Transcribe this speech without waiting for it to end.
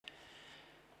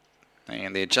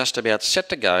And they're just about set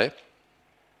to go.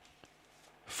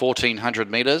 1400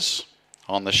 metres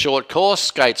on the short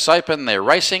course. Gates open, they're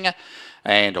racing.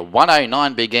 And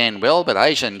 109 began well, but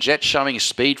Asian Jet showing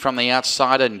speed from the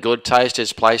outside, and Good Taste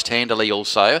is placed handily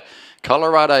also.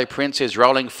 Colorado Prince is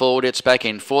rolling forward. It's back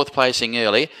in fourth placing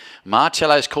early.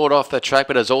 Marcello's caught off the track,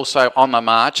 but is also on the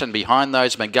march. And behind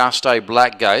those, Magusto,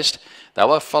 Black Ghost. They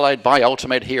were followed by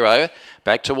Ultimate Hero.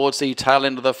 Back towards the tail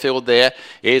end of the field there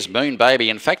is Moon Baby.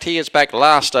 In fact, he is back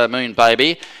last, Moon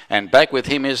Baby. And back with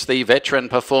him is the veteran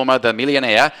performer, the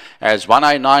Millionaire, as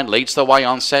 109 leads the way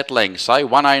on settling. So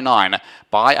 109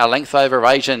 by a length over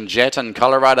Asian Jet, and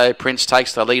Colorado Prince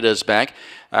takes the leaders back.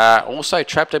 Also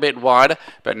trapped a bit wide,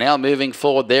 but now moving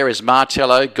forward there is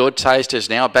Marcello. Good Taste is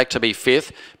now back to be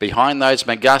fifth. Behind those,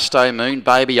 Magusto, Moon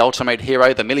Baby, Ultimate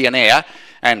Hero, the Millionaire.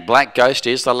 And Black Ghost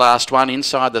is the last one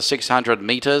inside the 600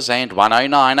 metres, and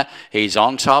 109. He's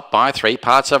on top by 3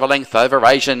 parts of a length over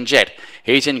Asian Jet.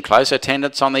 He's in close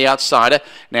attendance on the outside.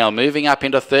 Now moving up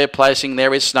into third placing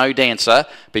there is Snow Dancer.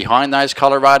 Behind those,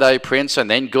 Colorado Prince, and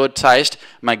then Good Taste.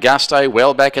 Magusto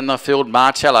well back in the field.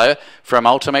 Marcello from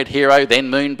Ultimate Hero, then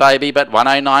Moon Baby, but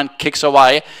 109 kicks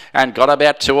away and got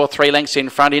about 2 or 3 lengths in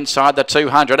front inside the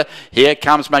 200. Here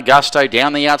comes Magusto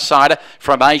down the outside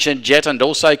from Asian Jet and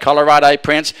also Colorado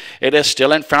Prince. It is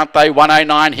still in front though,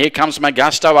 109. Here comes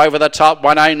Magusto over the top.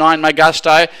 109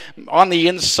 Magusto on the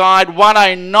inside.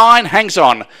 109 hangs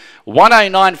on.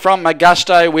 109 from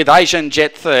Magusto with Asian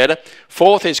Jet third.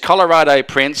 Fourth is Colorado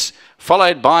Prince,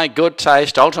 followed by Good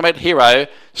Taste, Ultimate Hero,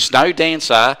 Snow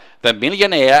Dancer, the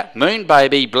Millionaire, Moon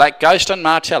Baby, Black Ghost and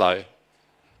Marcello.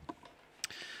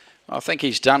 I think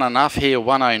he's done enough here,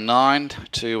 109,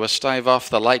 to stave off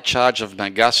the late charge of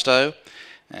Magusto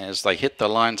as they hit the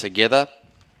line together.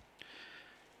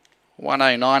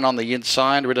 109 on the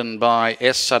inside, ridden by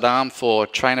S. Saddam for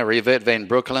trainer Yvette Van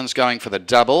Broekelen's going for the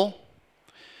double.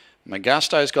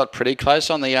 Magusto's got pretty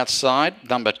close on the outside.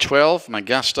 Number 12,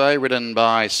 Magusto, ridden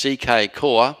by C.K.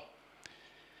 Core.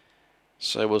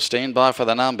 So we'll stand by for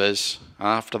the numbers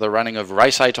after the running of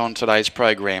race 8 on today's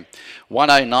program.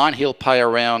 109, he'll pay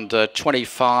around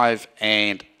 25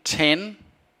 and 10.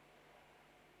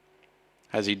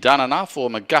 Has he done enough, or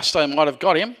Magusto might have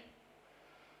got him?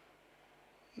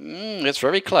 It's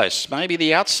very close. Maybe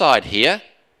the outside here.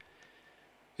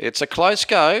 It's a close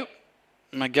go.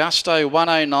 Magusto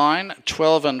 109,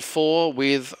 12 and 4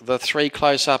 with the 3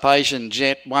 close-up Asian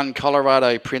Jet, 1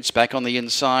 Colorado Prince back on the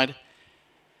inside.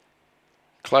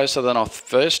 Closer than I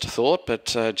first thought, but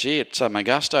gee,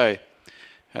 Magusto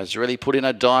has really put in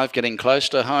a dive, getting close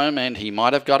to home, and he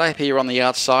might have got up here on the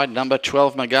outside. Number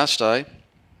 12, Magusto.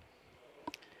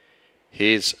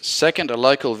 His second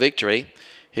local victory.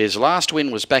 His last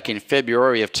win was back in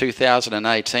February of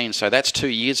 2018, so that's 2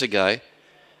 years ago.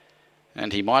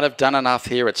 And he might have done enough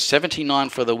here at 79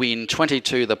 for the win,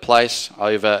 22 the place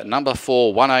over number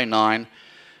 4, 109,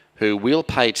 who will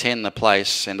pay 10 the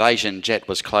place, and Asian Jet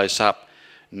was close up,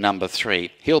 number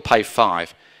 3. He'll pay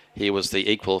 5. He was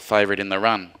the equal favourite in the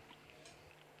run.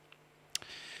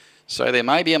 So there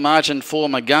may be a margin for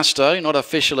Magusto, not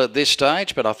official at this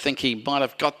stage, but I think he might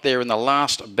have got there in the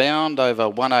last bound over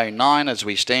 109 as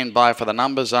we stand by for the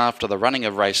numbers after the running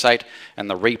of race 8 and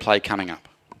the replay coming up.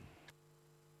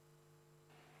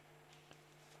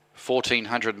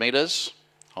 1400 metres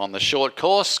on the short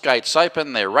course. Gates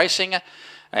open, they're racing.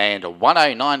 And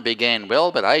 109 began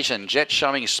well, but Asian Jet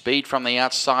showing speed from the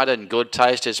outside, and Good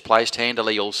Taste is placed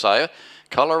handily also.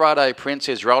 Colorado Prince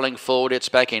is rolling forward. It's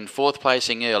back in fourth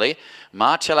placing early.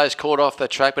 Marcello's caught off the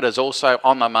track, but is also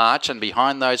on the march. And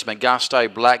behind those,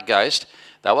 Magusto, Black Ghost.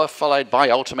 They were followed by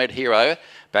Ultimate Hero.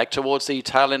 Back towards the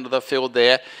tail end of the field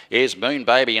there is Moon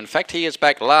Baby. In fact, he is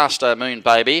back last, Moon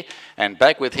Baby. And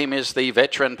back with him is the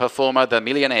veteran performer, the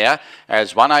Millionaire,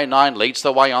 as 109 leads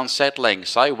the way on settling.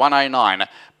 So 109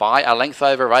 by a length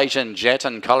over Asian Jet,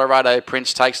 and Colorado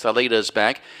Prince takes the leaders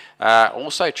back.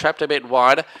 Also trapped a bit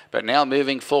wide, but now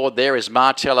moving forward there is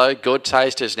Marcello. Good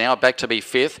Taste is now back to be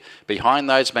fifth. Behind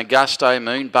those, Magusto,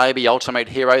 Moon Baby, Ultimate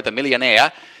Hero, the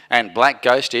Millionaire. And Black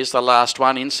Ghost is the last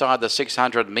one inside the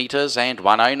 600 metres, and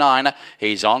 109.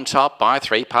 He's on top by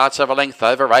 3 parts of a length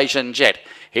over Asian Jet.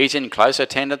 He's in close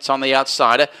attendance on the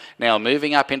outside. Now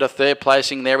moving up into third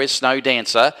placing there is Snow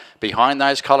Dancer. Behind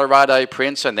those, Colorado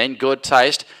Prince, and then Good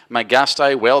Taste.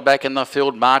 Magusto well back in the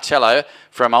field. Marcello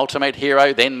from Ultimate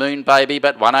Hero, then Moon Baby,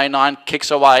 but 109 kicks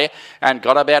away and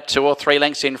got about 2 or 3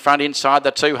 lengths in front inside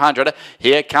the 200.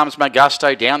 Here comes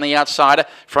Magusto down the outside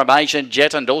from Asian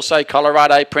Jet and also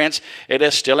Colorado Prince. It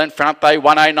is still in front though,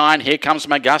 109. Here comes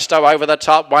Magusto over the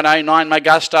top. 109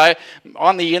 Magusto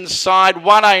on the inside.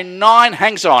 109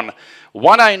 hangs on.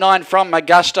 109 from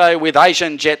Magusto with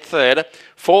Asian Jet third.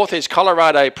 Fourth is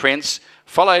Colorado Prince,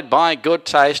 followed by Good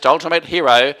Taste, Ultimate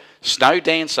Hero, Snow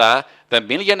Dancer, The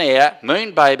Millionaire,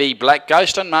 Moon Baby, Black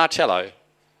Ghost and Martello.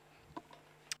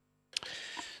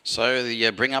 So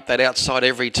you bring up that outside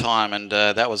every time, and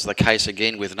that was the case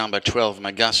again with number 12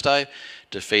 Magusto,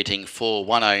 defeating 4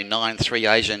 109 3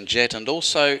 Asian Jet, and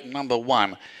also number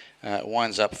 1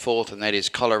 winds up fourth, and that is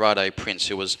Colorado Prince,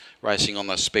 who was racing on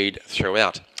the speed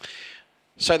throughout.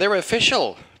 So they're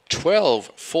official.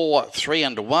 12, 4, 3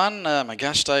 and 1.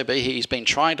 Magusto, he's been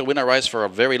trying to win a race for a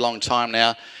very long time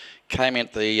now. Came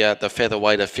at the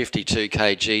featherweight of 52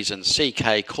 kgs, and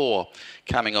CK Core,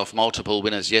 coming off multiple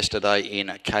winners yesterday in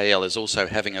KL, is also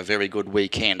having a very good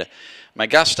weekend.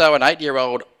 Magusto, an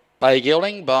 8-year-old bay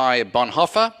gelding by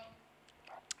Bonhoeffer,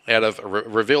 out of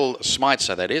Reveal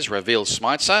Smitzer, that is, Reveal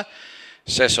Smitzer.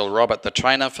 Cecil Robert, the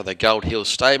trainer for the Gold Hill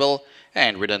Stable,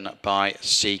 and ridden by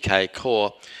CK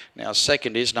Core. Now,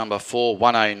 second is number 4,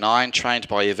 109, trained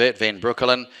by Yvette Van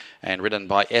Broekelen and ridden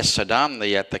by S. Saddam,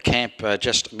 the camp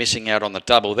just missing out on the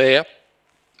double there.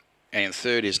 And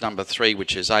third is number 3,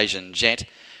 which is Asian Jet,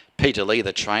 Peter Lee,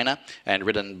 the trainer, and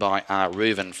ridden by R.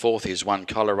 Reuven. Fourth is 1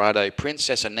 Colorado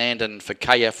Princess Anandan for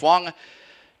KF Wong.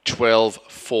 12,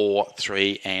 4,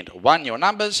 3 and 1. Your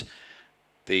numbers.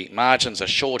 The margins are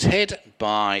short head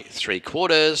by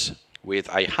 3/4 with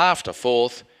a half to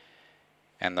fourth,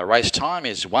 and the race time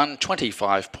is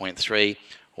 1:25.3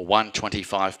 or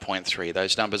 1:25.3.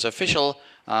 Those numbers official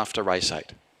after race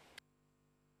 8.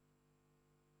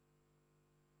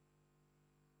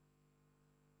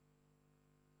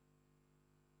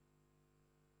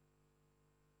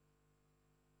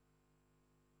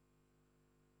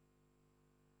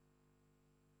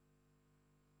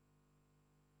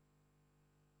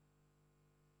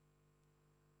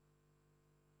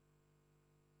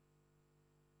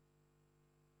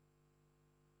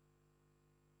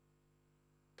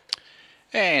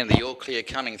 And the all clear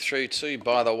coming through too,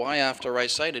 by the way, after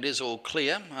race 8. It is all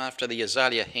clear after the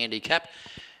Azalea handicap.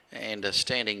 And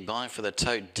standing by for the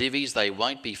tote divvies. They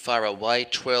won't be far away.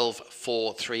 12,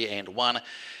 4, 3 and 1. A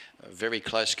very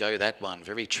close go, that one.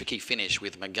 Very tricky finish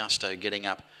with Magusto getting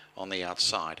up on the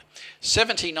outside.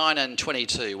 79 and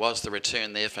 22 was the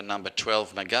return there for number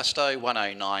 12 Magusto.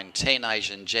 109, 10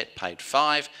 Asian Jet paid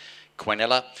 5.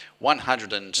 Quinella,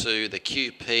 102. The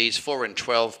QPs, 4 and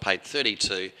 12 paid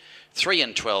 32. 3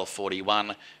 and 12,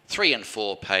 41. 3 and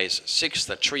 4 pays 6.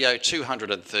 The trio,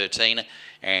 213.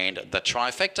 And the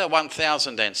trifecta,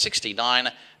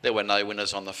 1,069. There were no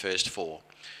winners on the first 4.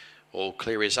 All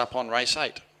clear is up on race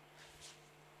 8.